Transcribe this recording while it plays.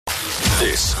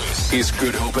This is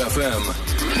Good Hope FM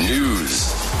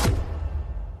News.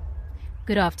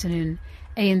 Good afternoon.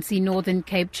 ANC Northern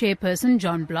Cape Chairperson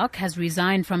John Block has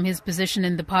resigned from his position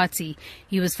in the party.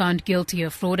 He was found guilty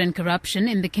of fraud and corruption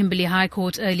in the Kimberley High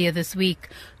Court earlier this week.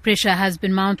 Pressure has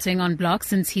been mounting on Block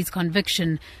since his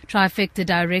conviction. Trifecta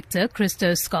director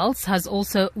Christo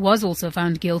Skaltz was also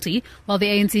found guilty, while the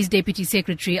ANC's Deputy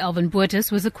Secretary Alvin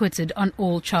Boertes was acquitted on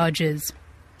all charges.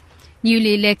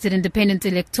 Newly elected Independent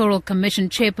Electoral Commission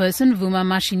Chairperson Vuma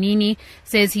Mashinini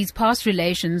says his past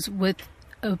relations with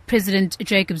President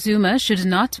Jacob Zuma should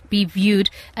not be viewed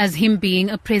as him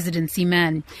being a presidency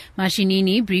man.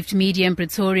 Mashinini briefed media in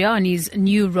Pretoria on his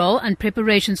new role and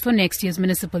preparations for next year's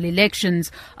municipal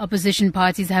elections. Opposition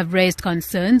parties have raised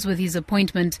concerns with his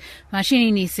appointment.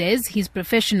 Mashinini says he's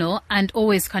professional and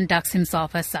always conducts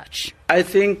himself as such. I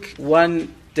think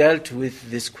one dealt with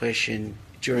this question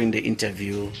during the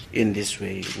interview in this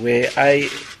way, where I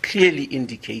clearly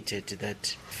indicated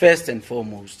that first and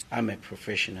foremost, I'm a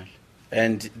professional.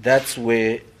 And that's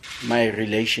where my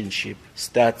relationship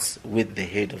starts with the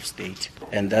head of state.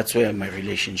 And that's where my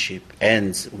relationship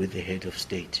ends with the head of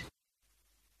state.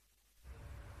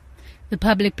 The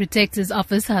Public Protector's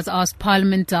Office has asked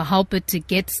Parliament to help it to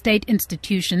get state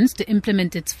institutions to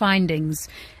implement its findings.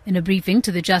 In a briefing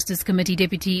to the Justice Committee,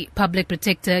 Deputy Public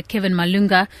Protector Kevin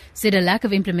Malunga said a lack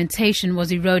of implementation was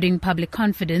eroding public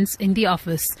confidence in the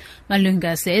office.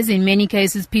 Malunga says in many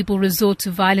cases people resort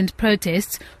to violent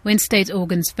protests when state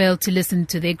organs fail to listen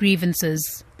to their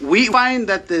grievances. We find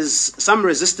that there's some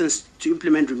resistance to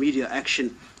implement remedial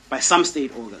action by some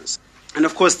state organs. And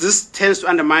of course, this tends to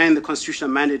undermine the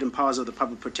constitutional mandate and powers of the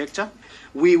public protector.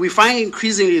 We find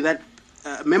increasingly that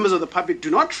members of the public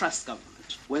do not trust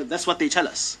government. Well, that's what they tell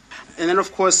us. And then,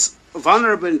 of course,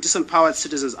 vulnerable and disempowered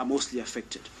citizens are mostly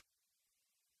affected.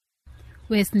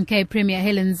 Western Cape Premier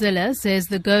Helen Zille says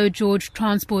the Go George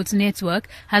Transport Network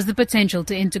has the potential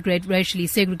to integrate racially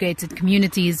segregated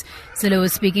communities. Zille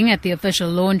was speaking at the official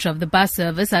launch of the bus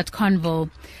service at Conville.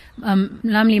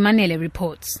 Lamli Manele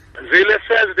reports. Zille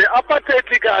says the apartheid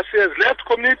legacy has left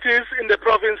communities in the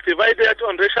province divided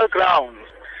on racial grounds.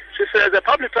 She says a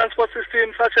public transport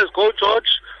system such as Go George,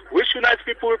 which unites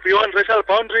people beyond racial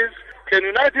boundaries, can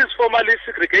unite these formerly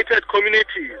segregated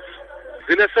communities.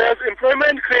 Zille says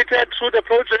employment created through the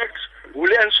project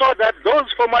will ensure that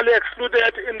those formerly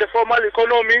excluded in the formal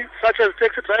economy, such as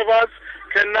taxi drivers,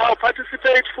 can now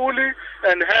participate fully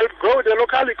and help grow the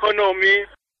local economy.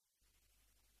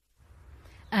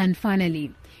 And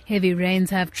finally, heavy rains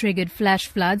have triggered flash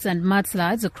floods and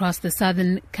mudslides across the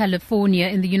southern California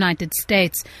in the United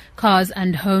States. Cars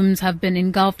and homes have been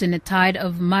engulfed in a tide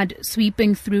of mud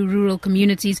sweeping through rural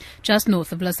communities just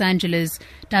north of Los Angeles.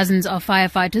 Dozens of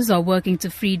firefighters are working to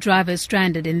free drivers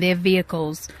stranded in their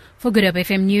vehicles. For Good Hope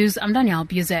FM News, I'm Danielle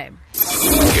Buzet.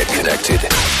 Get connected.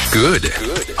 Good.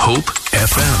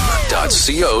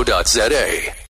 HopeFM.co.za